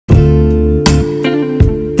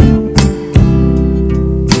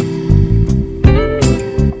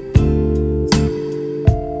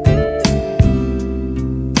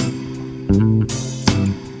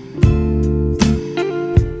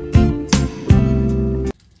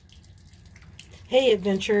Hey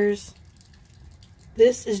adventurers,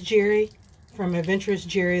 this is Jerry from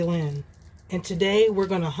AdventurousJeriLynn, and today we're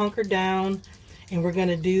going to hunker down and we're going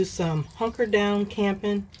to do some hunker down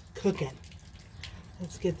camping cooking.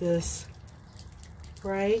 Let's get this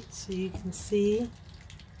right so you can see.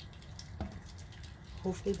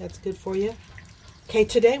 Hopefully that's good for you. Okay,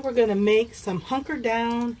 today we're going to make some hunker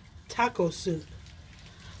down taco soup.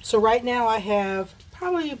 So right now I have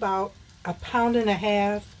probably about 1.5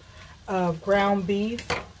 pounds of ground beef.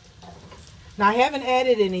 Now I haven't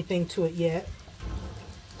added anything to it yet.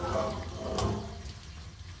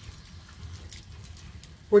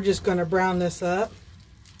 We're just going to brown this up.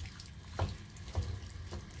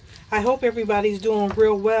 I hope everybody's doing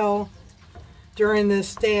real well during this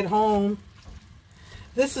stay at home.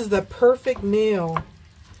 This is the perfect meal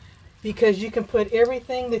because you can put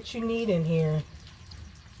everything that you need in here.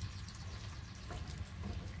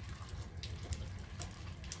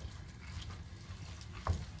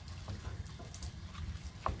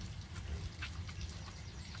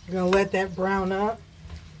 I'm going to let that brown up.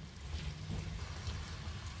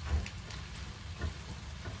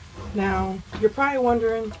 Now, you're probably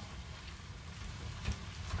wondering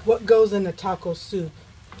what goes in the taco soup.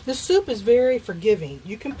 This soup is very forgiving.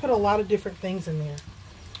 You can put a lot of different things in there.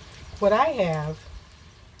 What I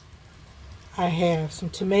have some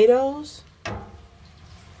tomatoes,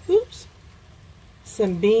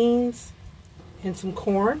 some beans, and some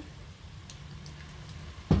corn.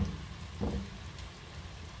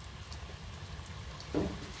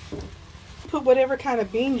 Put whatever kind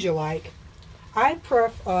of beans you like. I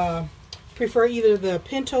prefer either the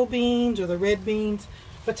pinto beans or the red beans,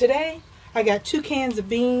 but today I got 2 cans of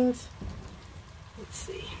beans. Let's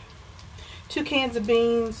see, 2 cans of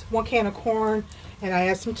beans, 1 can of corn, and I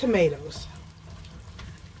have some tomatoes.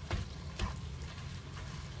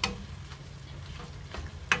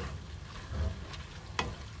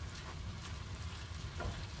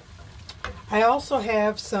 I also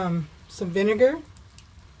have some vinegar.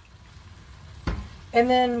 And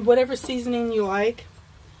then whatever seasoning you like.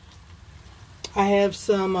 I have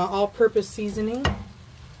some all-purpose seasoning.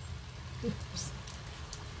 Oops.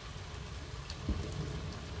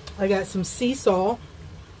 I got some sea salt.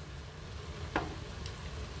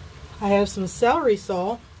 I have some celery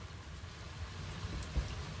salt.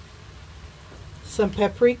 Some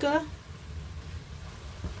paprika.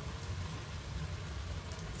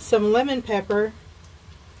 Some lemon pepper.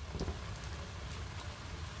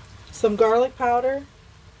 Some garlic powder,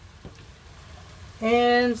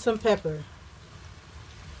 and some pepper.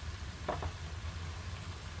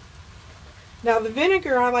 Now the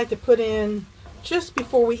vinegar I like to put in just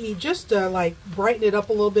before we eat, just to like brighten it up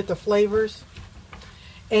a little bit, the flavors.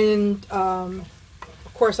 And of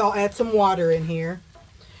course I'll add some water in here.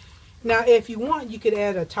 Now if you want, you could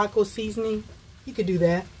add a taco seasoning. You could do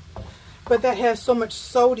that. But that has so much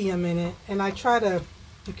sodium in it, and I try to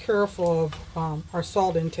be careful of our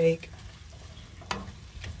salt intake.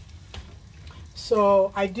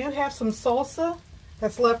 So I do have some salsa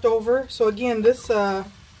that's left over. So again, this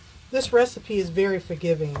recipe is very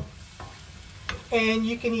forgiving. And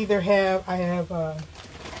you can either have, I have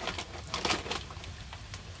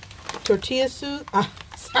tortilla soup,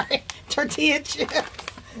 tortilla chips.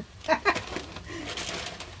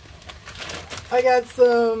 I got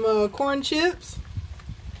some corn chips.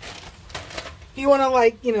 If you want to,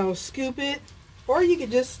 like, you know, scoop it, or you could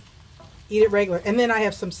just eat it regular. And then I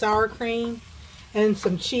have some sour cream and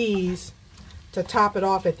some cheese to top it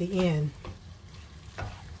off at the end.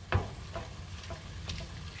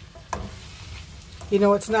 You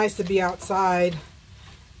know, it's nice to be outside,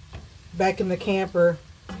 back in the camper.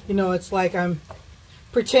 You know, it's like I'm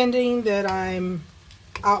pretending that I'm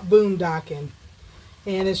out boondocking.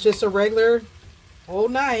 And it's just a regular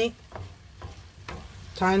old night.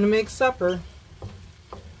 Time to make supper.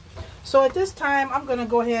 So at this time, I'm going to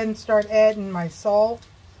go ahead and start adding my salt.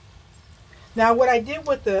 Now what I did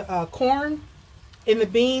with the corn and the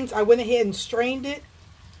beans, I went ahead and strained it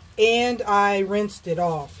and I rinsed it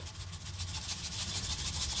off.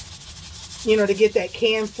 You know, to get that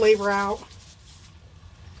canned flavor out.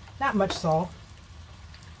 Not much salt.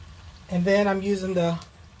 And then I'm using the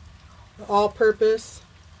all-purpose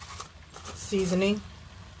seasoning.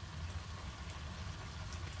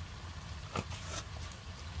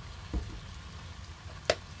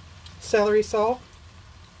 Celery salt,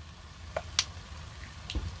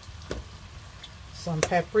 some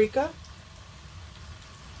paprika.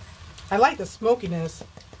 I like the smokiness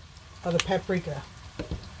of the paprika,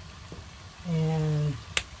 and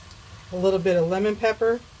a little bit of lemon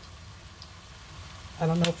pepper. I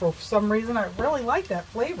don't know, for some reason I really like that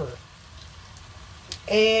flavor.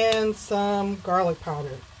 and some garlic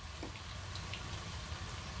powder.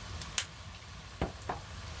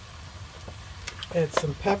 Add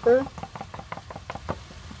some pepper.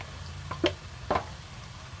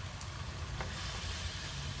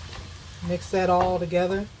 Mix that all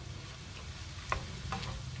together.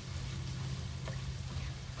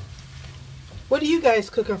 What are you guys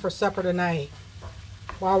cooking for supper tonight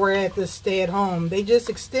while we're at this stay at home? They just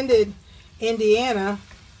extended Indiana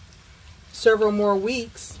several more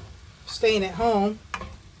weeks staying at home.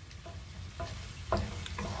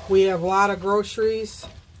 We have a lot of groceries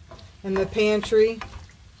in the pantry.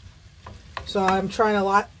 So I'm trying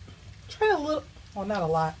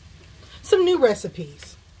some new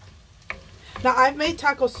recipes. Now I've made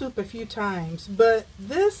taco soup a few times, but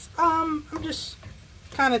this I'm just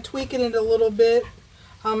kind of tweaking it a little bit.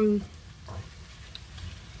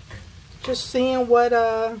 Just seeing what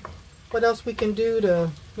else we can do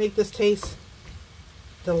to make this taste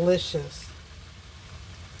delicious.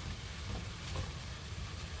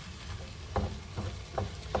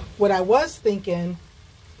 What I was thinking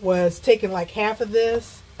was taking like half of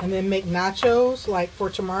this and then make nachos like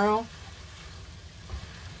for tomorrow.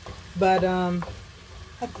 But I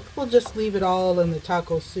think we'll just leave it all in the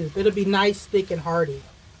taco soup. It'll be nice, thick, and hearty.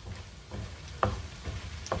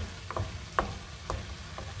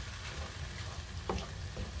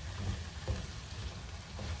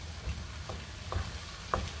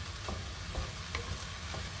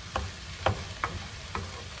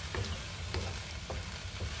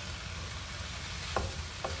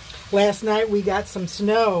 Last night we got some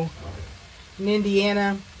snow in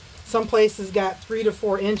Indiana. Some places got 3 to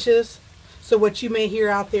 4 inches. So what you may hear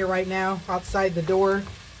out there right now, outside the door,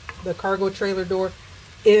 the cargo trailer door,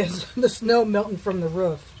 is the snow melting from the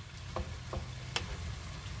roof.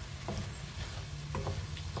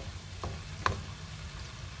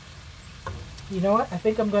 You know what? I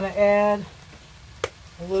think I'm going to add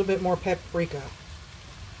a little bit more paprika.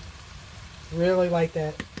 Really like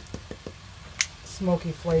that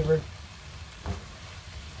smoky flavor.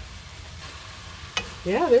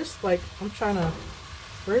 Yeah, there's like, I'm trying to,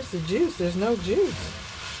 where's the juice? There's no juice.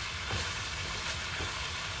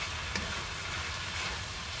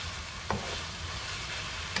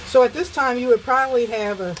 So at this time you would probably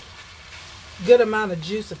have a good amount of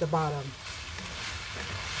juice at the bottom.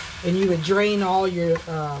 And you would drain all your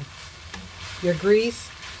grease.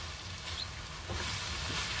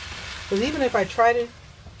 Because even if I try to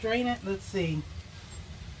drain it, let's see.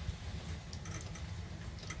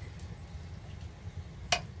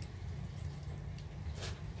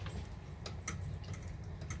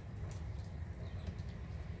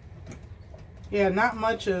 Yeah, not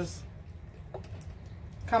much is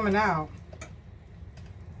coming out.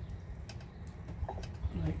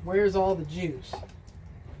 Like, where's all the juice?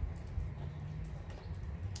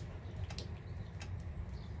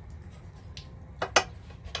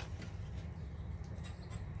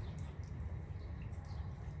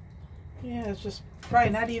 Yeah, it's just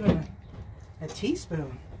probably not even a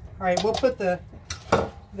teaspoon. All right, we'll put the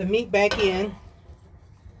meat back in.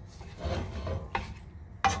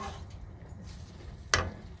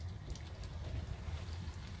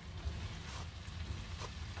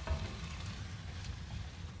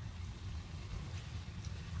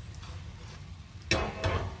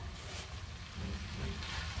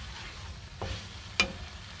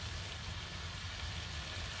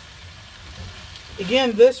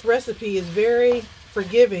 Again, this recipe is very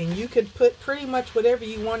forgiving. You could put pretty much whatever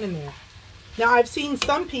you want in there. Now, I've seen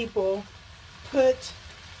some people put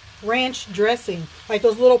ranch dressing, like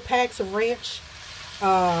those little packs of ranch,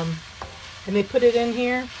 and they put it in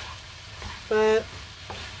here, but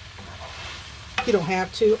you don't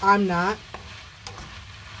have to. I'm not.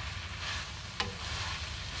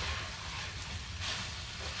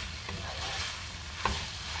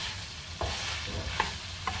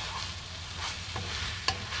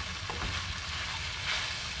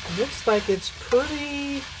 Looks like it's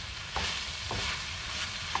pretty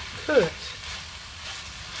cooked.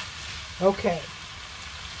 Okay,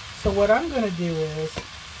 so what I'm going to do is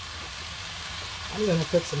I'm going to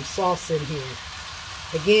put some sauce in here.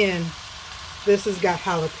 Again, this has got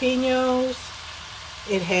jalapenos,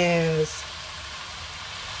 it has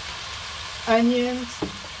onions,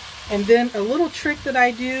 and then a little trick that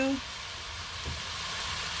I do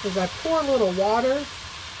is I pour a little water,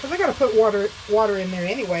 because I got to put water in there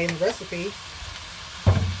anyway in the recipe.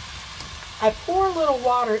 I pour a little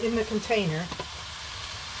water in the container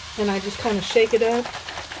and I just kind of shake it up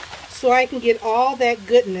so I can get all that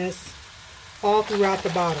goodness all throughout the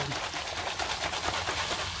bottom.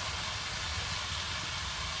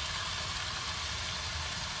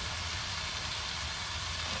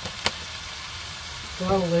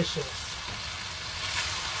 Delicious.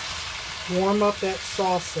 Warm up that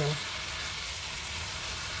salsa.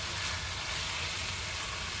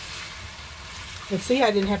 And see,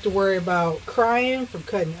 I didn't have to worry about crying from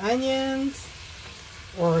cutting onions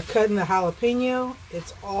or cutting the jalapeno.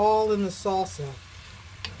 It's all in the salsa.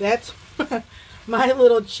 That's my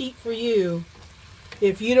little cheat for you.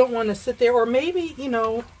 If you don't want to sit there, or maybe, you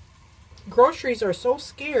know, groceries are so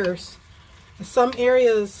scarce in some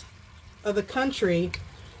areas of the country,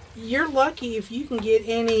 you're lucky if you can get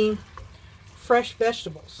any fresh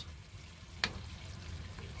vegetables.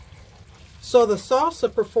 So the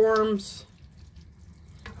salsa performs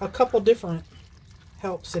a couple different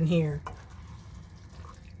helps in here.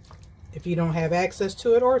 If you don't have access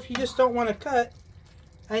to it, or if you just don't want to cut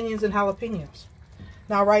onions and jalapenos.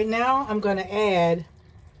 Now right now I'm going to add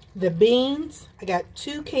the beans. I got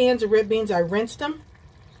 2 cans of red beans. I rinsed them.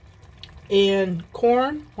 And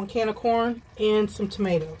corn, 1 can of corn, and some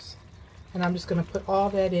tomatoes. And I'm just going to put all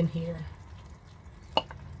that in here.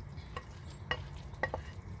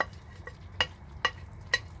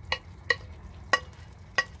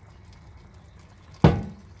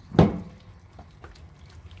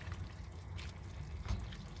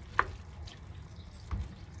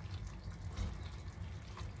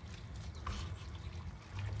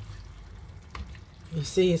 You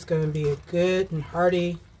see, it's going to be a good and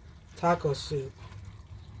hearty taco soup.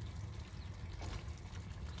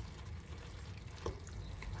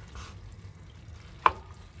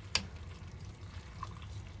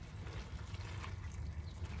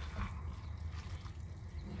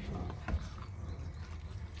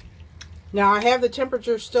 Now I have the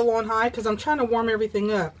temperature still on high because I'm trying to warm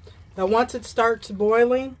everything up. Now once it starts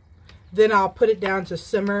boiling, then I'll put it down to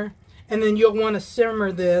simmer, and then you'll want to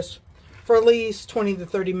simmer this for at least 20 to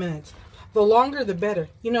 30 minutes. The longer the better.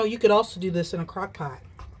 You know, you could also do this in a crock pot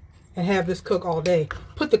and have this cook all day.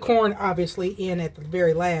 Put the corn obviously in at the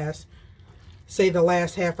very last, say the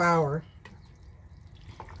last half hour.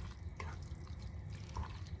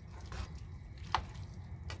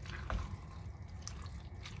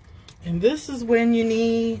 And this is when you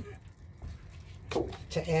need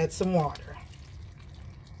to add some water.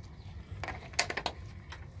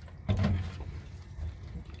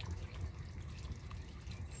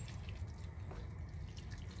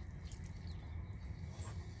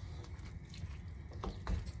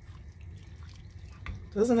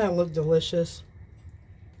 Doesn't that look delicious?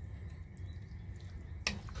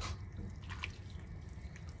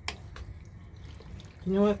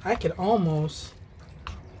 You know what? I could almost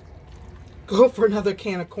go for another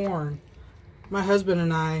can of corn. My husband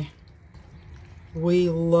and I, we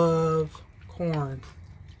love corn.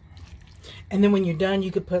 And then when you're done,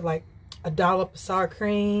 you could put like a dollop of sour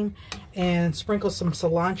cream and sprinkle some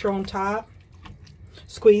cilantro on top.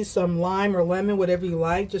 Squeeze some lime or lemon, whatever you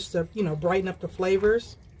like, just to, you know, brighten up the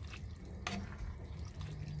flavors.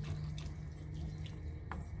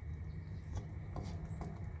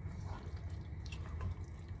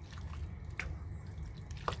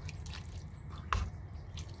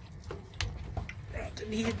 I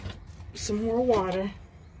need some more water,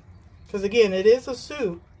 because again, it is a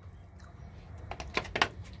soup.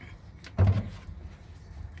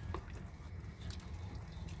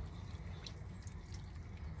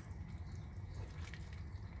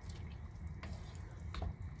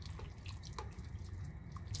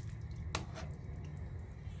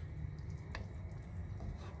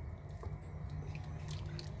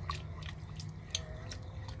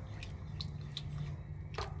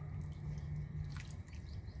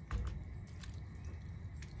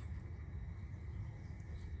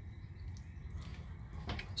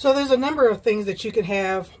 So there's a number of things that you can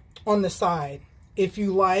have on the side. If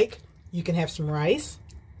you like, you can have some rice.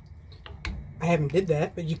 I haven't did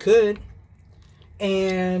that, but you could.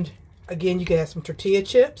 And again, you could have some tortilla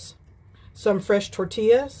chips, some fresh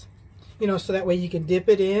tortillas, you know, so that way you can dip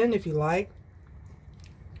it in if you like.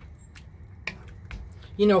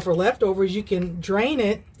 You know, for leftovers, you can drain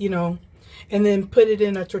it, you know, and then put it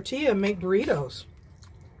in a tortilla and make burritos.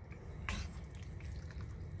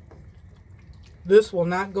 This will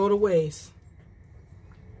not go to waste.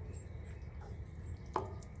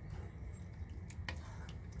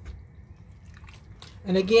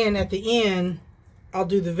 And again, at the end, I'll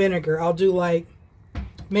do the vinegar. I'll do like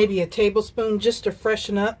maybe a tablespoon just to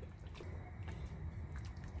freshen up.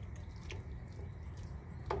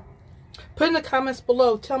 Put in the comments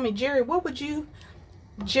below. Tell me, Jerry, what would you...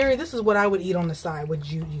 Jerry, this is what I would eat on the side.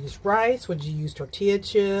 Would you use rice? Would you use tortilla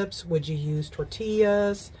chips? Would you use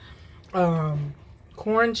tortillas?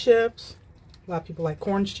 Corn chips. A lot of people like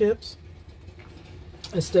corn chips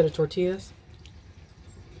instead of tortillas.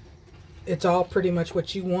 it's all pretty much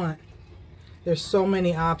what you want. There's so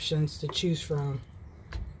many options to choose from.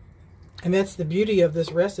 And that's the beauty of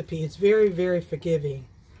this recipe. It's very, very forgiving.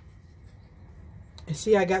 And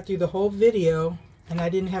see, I got through the whole video and I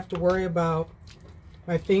didn't have to worry about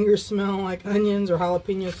my fingers smelling like onions or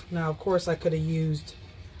jalapenos. Now, of course, I could have used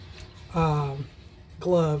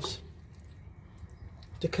gloves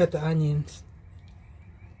to cut the onions.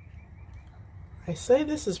 I say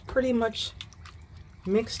this is pretty much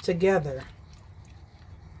mixed together.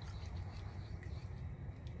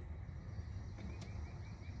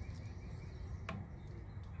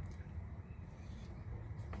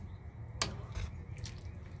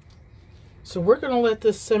 So we're going to let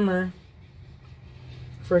this simmer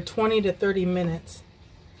for 20 to 30 minutes.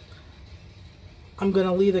 I'm going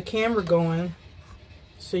to leave the camera going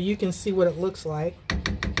so you can see what it looks like.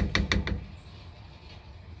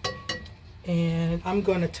 And I'm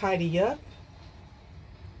going to tidy up.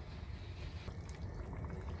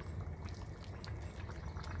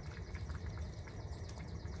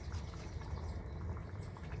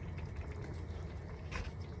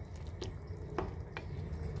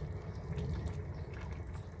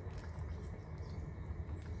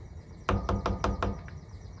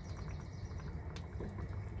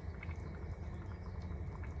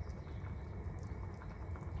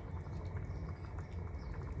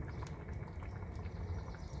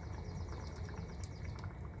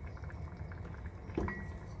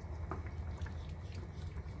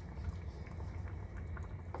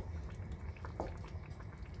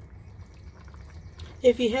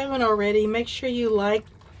 If you haven't already, make sure you like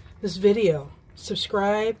this video,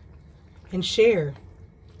 subscribe, and share.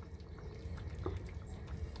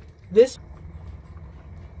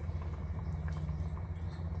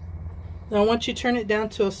 Now once you turn it down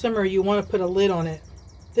to a simmer, you want to put a lid on it.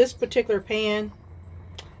 This particular pan,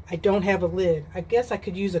 I don't have a lid. I guess I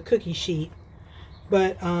could use a cookie sheet,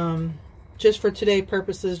 but just for today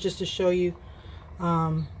purposes, just to show you,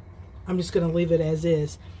 I'm just going to leave it as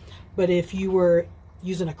is. But if you were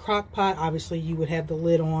using a crock pot, obviously you would have the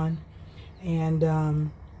lid on.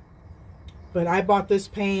 And but I bought this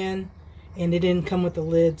pan and it didn't come with the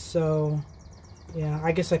lid, so yeah,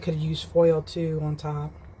 I guess I could have used foil too on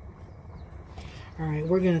top. Alright,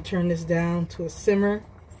 we're going to turn this down to a simmer.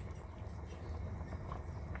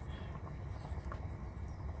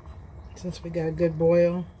 Since we got a good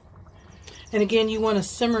boil. And again, you want to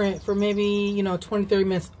simmer it for maybe, 20, 30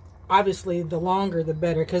 minutes. Obviously, the longer the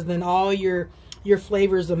better, because then all your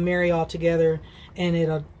flavors will marry all together and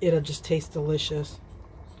it'll just taste delicious.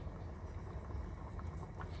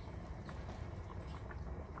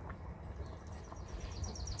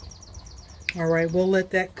 Alright, we'll let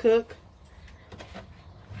that cook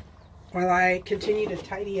while I continue to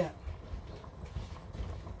tidy up.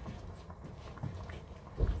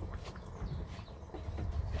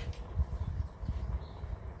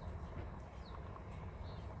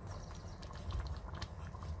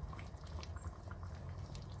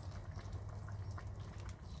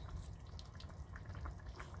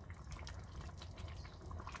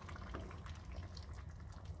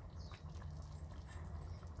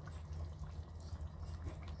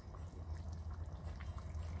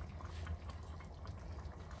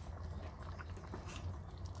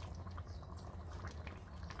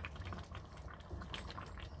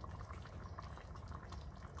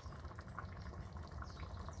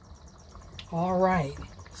 All right,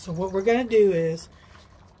 so what we're going to do is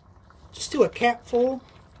just do a capful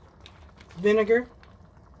vinegar.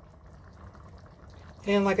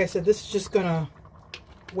 And like I said, this is just going to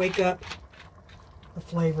wake up the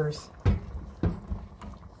flavors.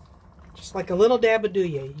 Just like a little dab of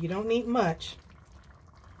douille. You don't need much.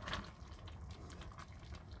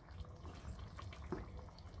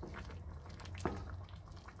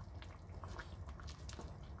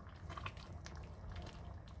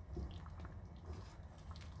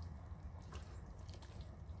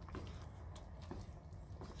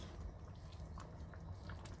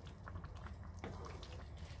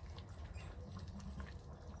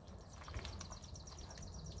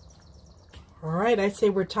 All right, I'd say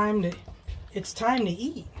it's time to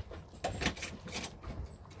eat.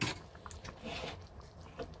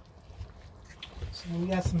 So we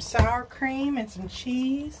got some sour cream and some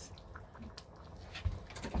cheese.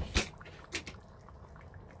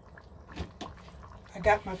 I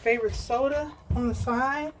got my favorite soda on the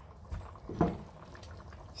side.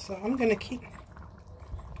 So I'm gonna keep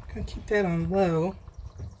that on low.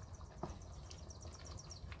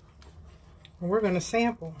 And we're gonna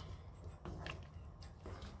sample.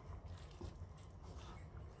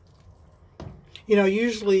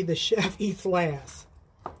 Usually the chef eats last.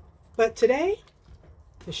 But today,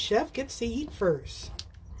 The chef gets to eat first.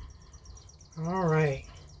 All right.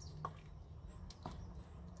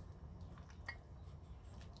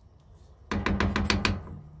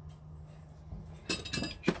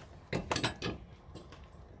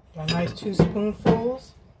 Got a nice 2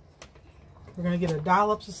 spoonfuls. We're going to get a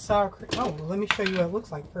dollops of sour cream. Oh, well, let me show you what it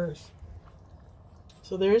looks like first.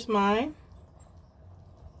 So there's mine.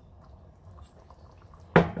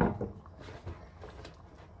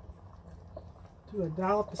 Do a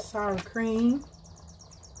dollop of sour cream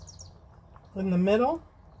in the middle.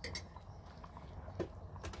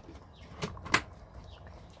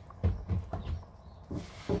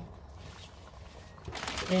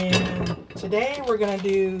 And today we're going to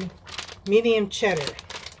do medium cheddar.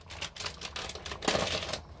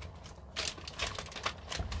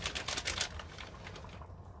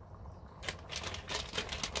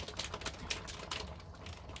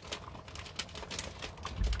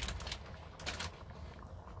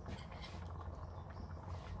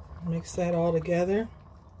 Mix that all together.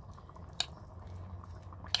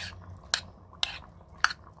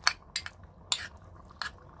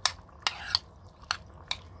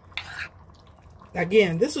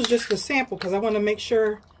 Again, this is just a sample because I want to make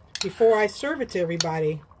sure before I serve it to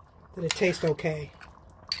everybody that it tastes okay.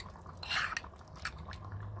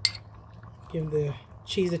 Give the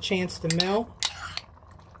cheese a chance to melt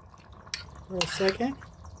for a second.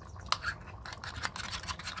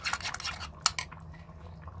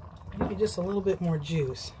 Maybe just a little bit more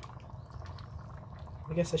juice.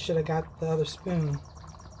 I guess I should have got the other spoon.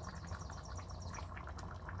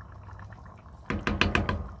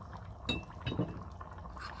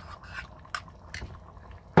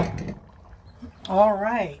 All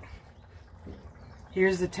right,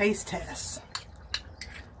 here's the taste test.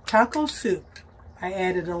 Taco soup. I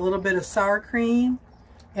added a little bit of sour cream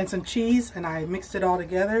and some cheese, and I mixed it all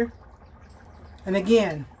together. And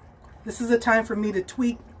again, this is a time for me to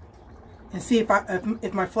tweak and see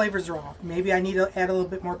if my flavors are off. Maybe I need to add a little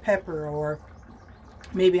bit more pepper, or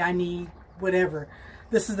maybe I need whatever.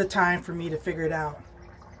 This is the time for me to figure it out.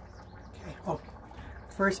 Okay. Oh,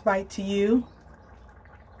 first bite to you.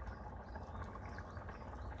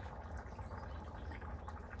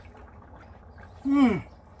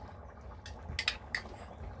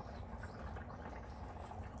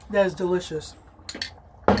 That is delicious.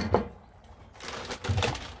 I'm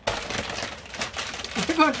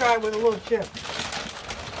going to try it with a little chip.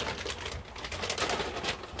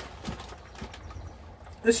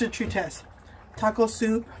 This is a true test. Taco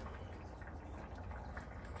soup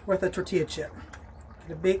with a tortilla chip.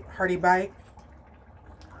 Get a big hearty bite.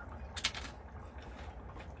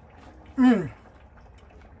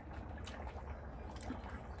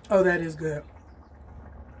 Oh, that is good.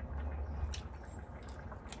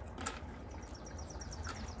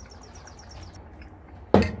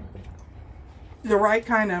 The right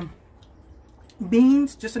kind of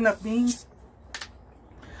beans, just enough beans,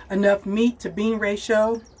 enough meat to bean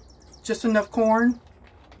ratio, just enough corn.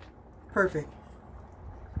 Perfect.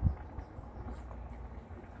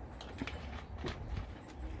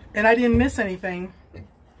 And I didn't miss anything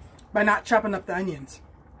by not chopping up the onions.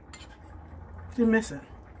 Didn't miss it.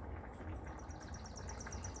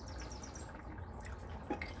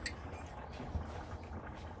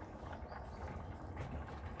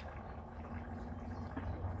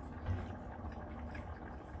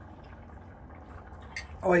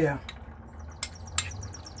 Oh yeah.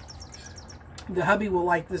 The hubby will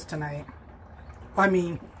like this tonight. I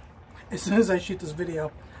mean, as soon as I shoot this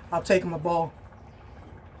video, I'll take him a bowl.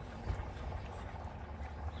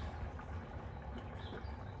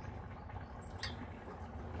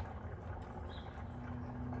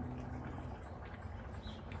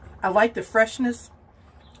 I like the freshness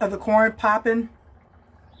of the corn popping.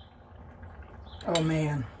 Oh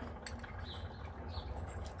man.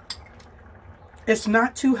 It's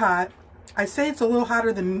not too hot. I say it's a little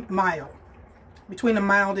hotter than mild. Between the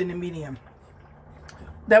mild and the medium.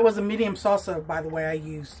 That was a medium salsa, by the way, I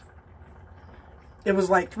used. It was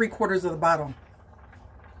like 3/4 of the bottle.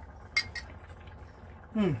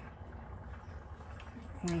 I'm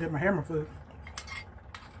gonna get my hammer food.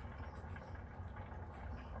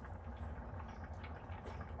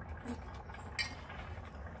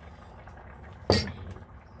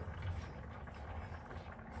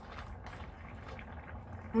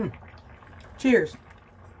 Cheers.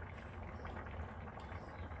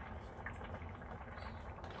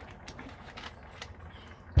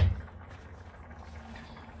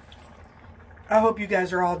 I hope you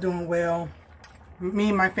guys are all doing well. Me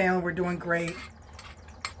and my family, we're doing great.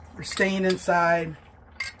 We're staying inside.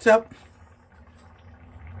 So,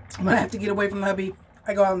 I'm going to have to get away from the hubby.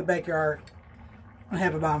 I go out in the backyard. I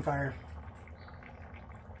have a bonfire.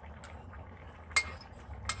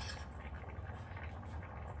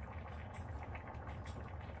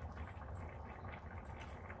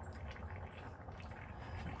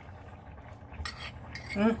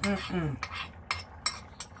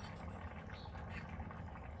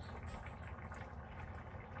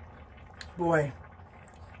 Boy,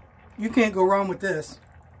 you can't go wrong with this.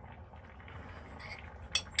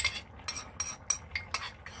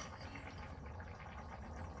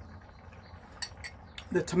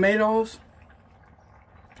 The tomatoes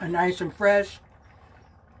are nice and fresh,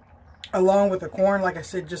 along with the corn, like I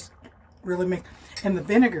said, just really make, and the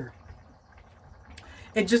vinegar.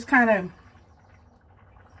 It just kind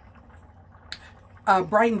of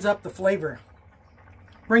brightens up the flavor,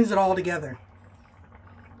 brings it all together.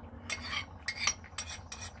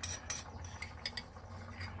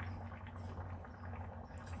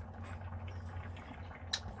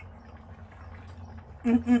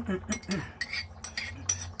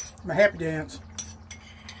 My happy dance.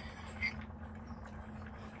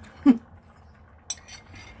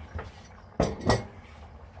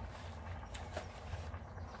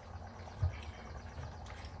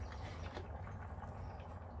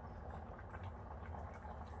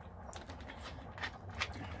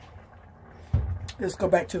 Let's go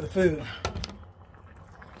back to the food.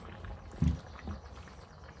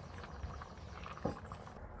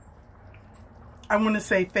 I want to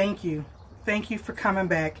say thank you. Thank you for coming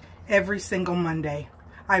back every single Monday.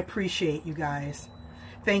 I appreciate you guys.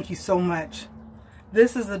 Thank you so much.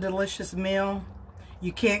 This is a delicious meal.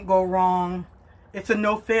 You can't go wrong. It's a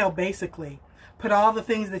no-fail, basically. Put all the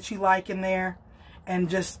things that you like in there and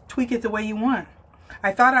just tweak it the way you want.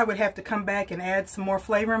 I thought I would have to come back and add some more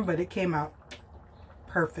flavoring, but it came out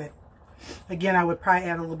perfect. Again, I would probably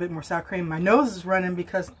add a little bit more sour cream. My nose is running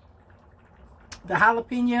because the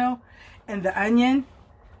jalapeno and the onion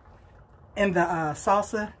and the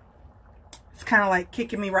salsa, it's kind of like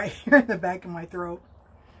kicking me right here in the back of my throat.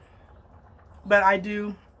 But I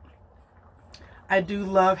do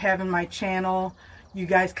love having my channel. You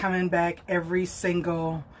guys coming back every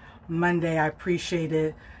single Monday. I appreciate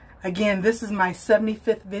it. Again, this is my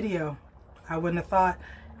 75th video. I wouldn't have thought.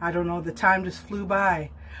 I don't know, the time just flew by.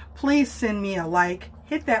 Please send me a like.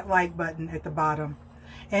 Hit that like button at the bottom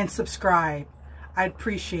and subscribe. I'd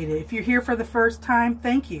appreciate it. If you're here for the first time,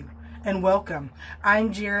 thank you and welcome.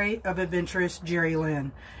 I'm Jerry of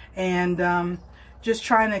AdventurousJeriLynn, and just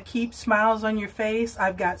trying to keep smiles on your face.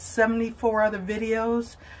 I've got 74 other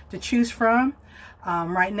videos to choose from.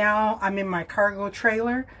 Right now I'm in my cargo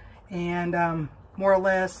trailer and more or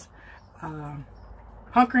less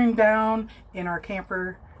hunkering down in our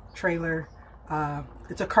camper trailer.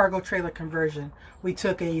 It's a cargo trailer conversion. We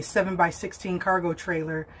took a 7x16 cargo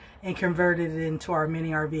trailer and converted it into our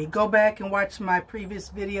mini RV. Go back and watch my previous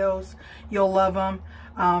videos. You'll love them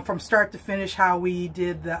from start to finish, how we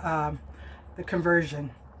did the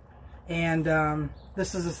conversion. And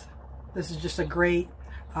this is just a great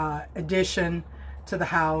addition to the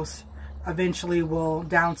house. Eventually we'll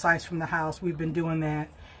downsize from the house. We've been doing that,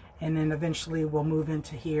 and then eventually we'll move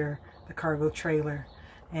into here, the cargo trailer.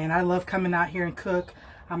 And I love coming out here and cook.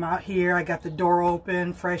 I'm out here, I got the door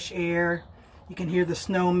open, fresh air. You can hear the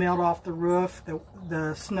snow melt off the roof.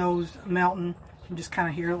 The snow's melting. You can just kind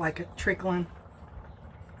of hear it like a trickling.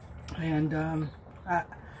 And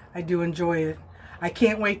I do enjoy it. I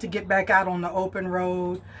can't wait to get back out on the open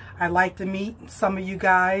road. I like to meet some of you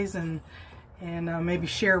guys and maybe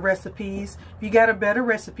share recipes. If you got a better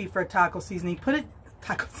recipe for a taco seasoning, put it,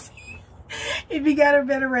 if you got a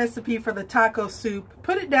better recipe for the taco soup,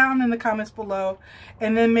 put it down in the comments below,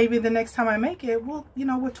 and then maybe the next time I make it, we'll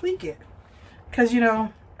tweak it. Because,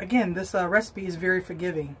 again, this recipe is very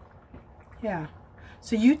forgiving. Yeah.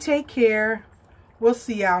 So you take care. We'll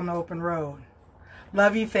see you out on the open road.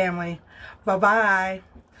 Love you, family. Bye-bye.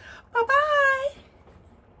 Bye-bye.